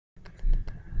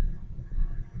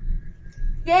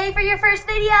Yay for your first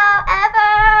video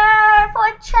ever for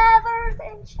Travers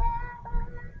and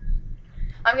Travers.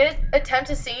 I'm gonna attempt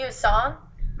to sing you a song.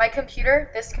 My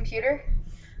computer, this computer,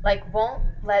 like won't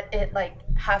let it like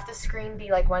half the screen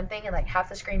be like one thing and like half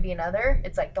the screen be another.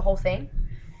 It's like the whole thing.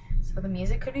 So the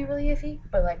music could be really iffy,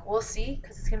 but like we'll see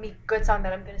because it's gonna be a good song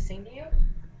that I'm gonna sing to you.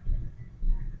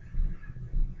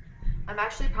 I'm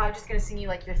actually probably just gonna sing you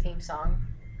like your theme song.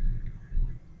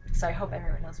 So I hope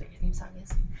everyone knows what your theme song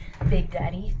is. Big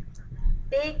Daddy.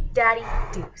 Big Daddy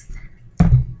Deuce.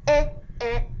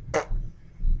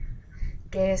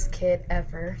 Gayest kid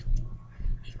ever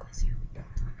equals you.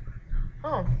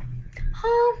 Oh.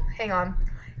 Hang on.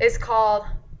 It's called,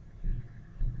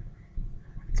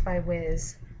 it's by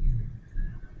Wiz.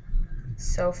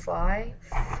 So Fly.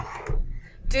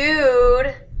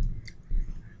 Dude.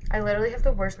 I literally have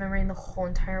the worst memory in the whole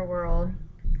entire world.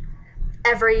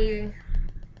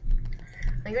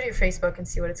 Let me go to your Facebook and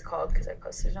see what it's called because I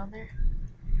posted it on there.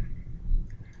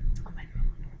 Oh my god.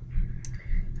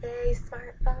 Hey,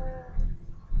 smartphone.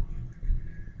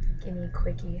 Give me a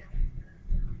quickie.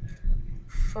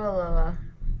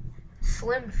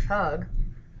 Slim Thug.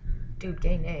 Dude,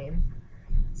 gay name.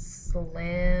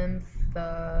 Slim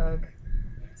Thug.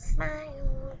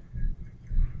 Smile.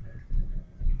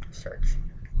 Search.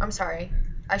 I'm sorry.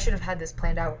 I should have had this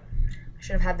planned out. I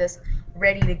should have had this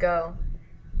ready to go.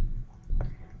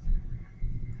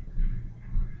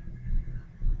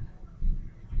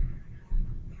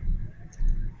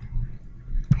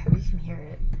 I hope you can hear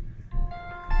it.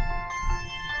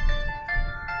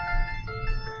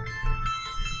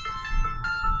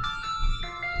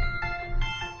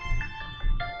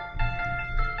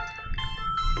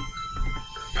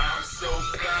 I'm so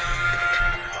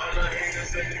fly. All the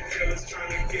haters and the killers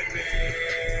trying to get me.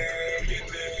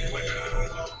 When I'm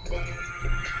fly,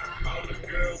 all the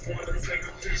girls want to take a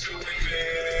picture with me.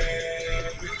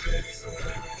 So let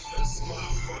me just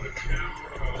smile for the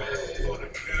camera. For the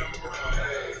camera.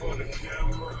 For the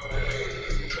camera.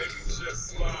 Baby, just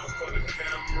smile for the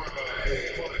camera.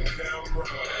 For the camera.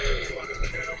 For the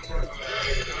camera.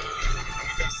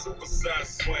 I got super size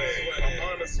swag. I'm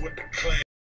honest with the claim.